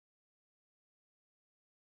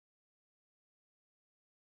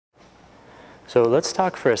So let's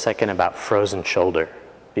talk for a second about frozen shoulder,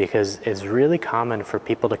 because it's really common for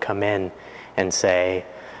people to come in and say,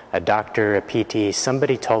 a doctor, a PT,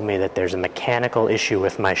 somebody told me that there's a mechanical issue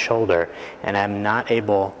with my shoulder and I'm not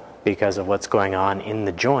able, because of what's going on in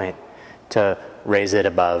the joint, to raise it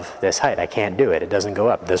above this height. I can't do it. It doesn't go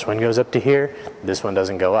up. This one goes up to here. This one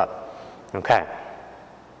doesn't go up. Okay.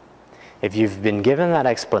 If you've been given that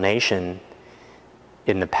explanation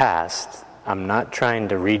in the past, I'm not trying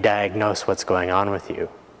to re-diagnose what's going on with you,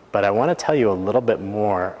 but I want to tell you a little bit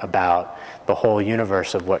more about the whole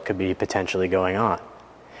universe of what could be potentially going on,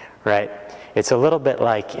 right? It's a little bit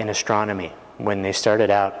like in astronomy, when they started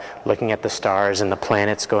out looking at the stars and the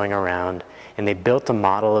planets going around, and they built a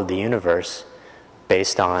model of the universe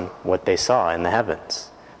based on what they saw in the heavens.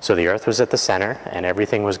 So the Earth was at the center, and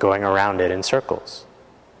everything was going around it in circles.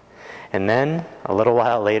 And then, a little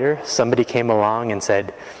while later, somebody came along and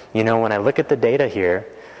said, you know, when I look at the data here,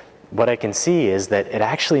 what I can see is that it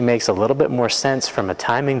actually makes a little bit more sense from a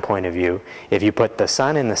timing point of view if you put the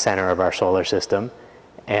sun in the center of our solar system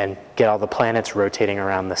and get all the planets rotating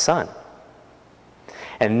around the sun.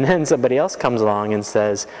 And then somebody else comes along and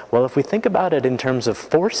says, well, if we think about it in terms of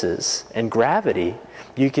forces and gravity,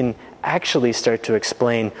 you can actually start to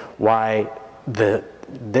explain why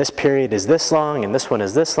this period is this long and this one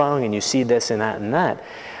is this long, and you see this and that and that.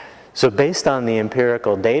 So based on the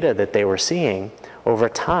empirical data that they were seeing, over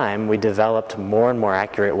time we developed more and more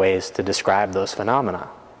accurate ways to describe those phenomena.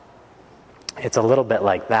 It's a little bit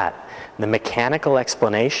like that. The mechanical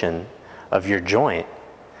explanation of your joint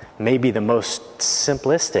may be the most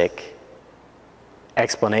simplistic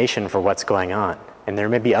explanation for what's going on. And there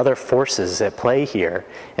may be other forces at play here.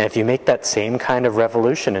 And if you make that same kind of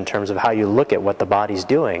revolution in terms of how you look at what the body's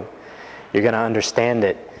doing, you're going to understand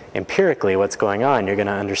it empirically, what's going on. You're going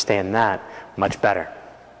to understand that much better.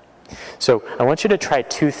 So I want you to try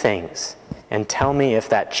two things and tell me if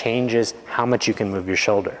that changes how much you can move your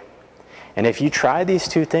shoulder. And if you try these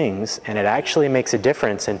two things and it actually makes a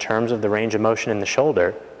difference in terms of the range of motion in the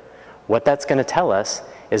shoulder, what that's going to tell us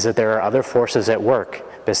is that there are other forces at work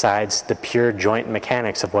besides the pure joint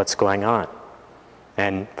mechanics of what's going on.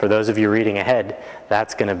 And for those of you reading ahead,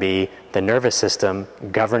 that's going to be the nervous system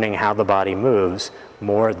governing how the body moves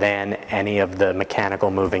more than any of the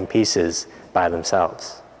mechanical moving pieces by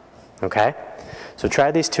themselves. Okay? So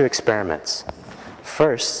try these two experiments.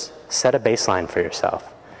 First, set a baseline for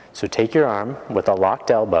yourself. So take your arm with a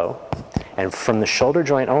locked elbow, and from the shoulder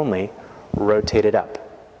joint only, rotate it up.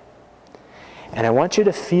 And I want you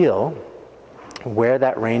to feel where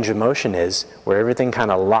that range of motion is, where everything kind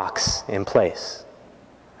of locks in place.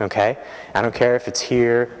 Okay? I don't care if it's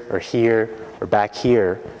here or back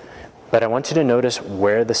here, but I want you to notice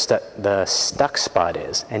where the stuck spot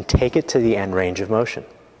is and take it to the end range of motion.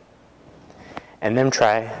 And then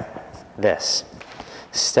try this.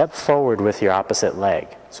 Step forward with your opposite leg.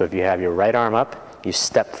 So if you have your right arm up, you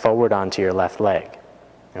step forward onto your left leg.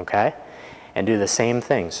 Okay? And do the same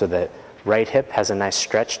thing so that right hip has a nice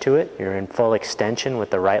stretch to it. You're in full extension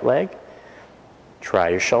with the right leg. Try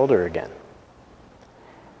your shoulder again.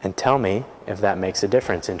 And tell me if that makes a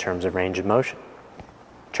difference in terms of range of motion.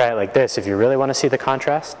 Try it like this. If you really want to see the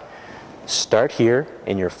contrast, start here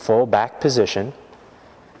in your full back position,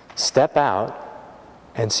 step out,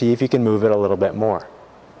 and see if you can move it a little bit more.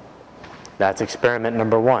 That's experiment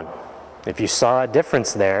number one. If you saw a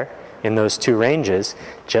difference there in those two ranges,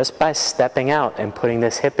 just by stepping out and putting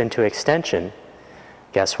this hip into extension,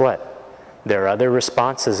 guess what? There are other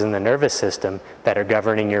responses in the nervous system that are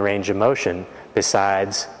governing your range of motion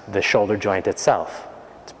besides the shoulder joint itself.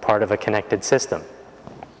 It's part of a connected system.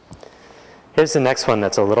 Here's the next one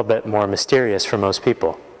that's a little bit more mysterious for most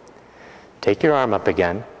people. Take your arm up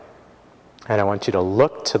again, and I want you to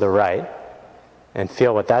look to the right and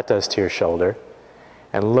feel what that does to your shoulder,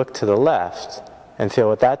 and look to the left and feel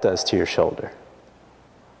what that does to your shoulder.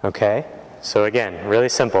 Okay? So again, really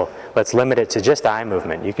simple. Let's limit it to just eye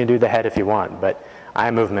movement. You can do the head if you want, but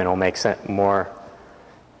eye movement will make sense more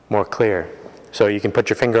clear. So you can put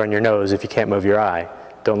your finger on your nose if you can't move your eye.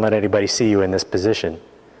 Don't let anybody see you in this position.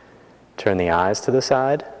 Turn the eyes to the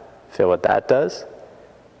side. Feel what that does.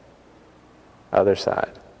 Other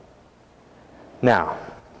side. Now,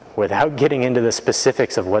 without getting into the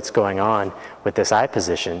specifics of what's going on with this eye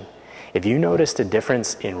position, if you noticed a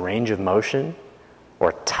difference in range of motion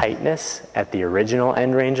or tightness at the original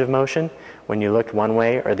end range of motion when you looked one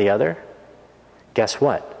way or the other, guess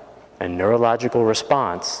what? A neurological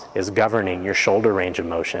response is governing your shoulder range of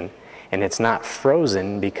motion, and it's not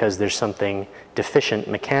frozen because there's something deficient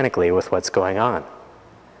mechanically with what's going on.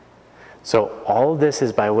 So all of this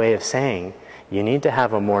is by way of saying You need to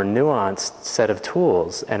have a more nuanced set of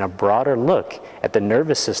tools and a broader look at the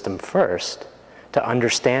nervous system first to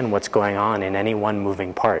understand what's going on in any one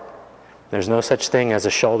moving part. There's no such thing as a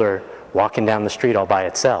shoulder walking down the street all by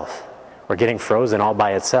itself or getting frozen all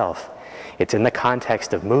by itself. It's in the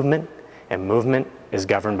context of movement, and movement is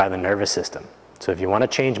governed by the nervous system. So if you want to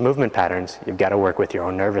change movement patterns, you've got to work with your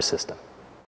own nervous system.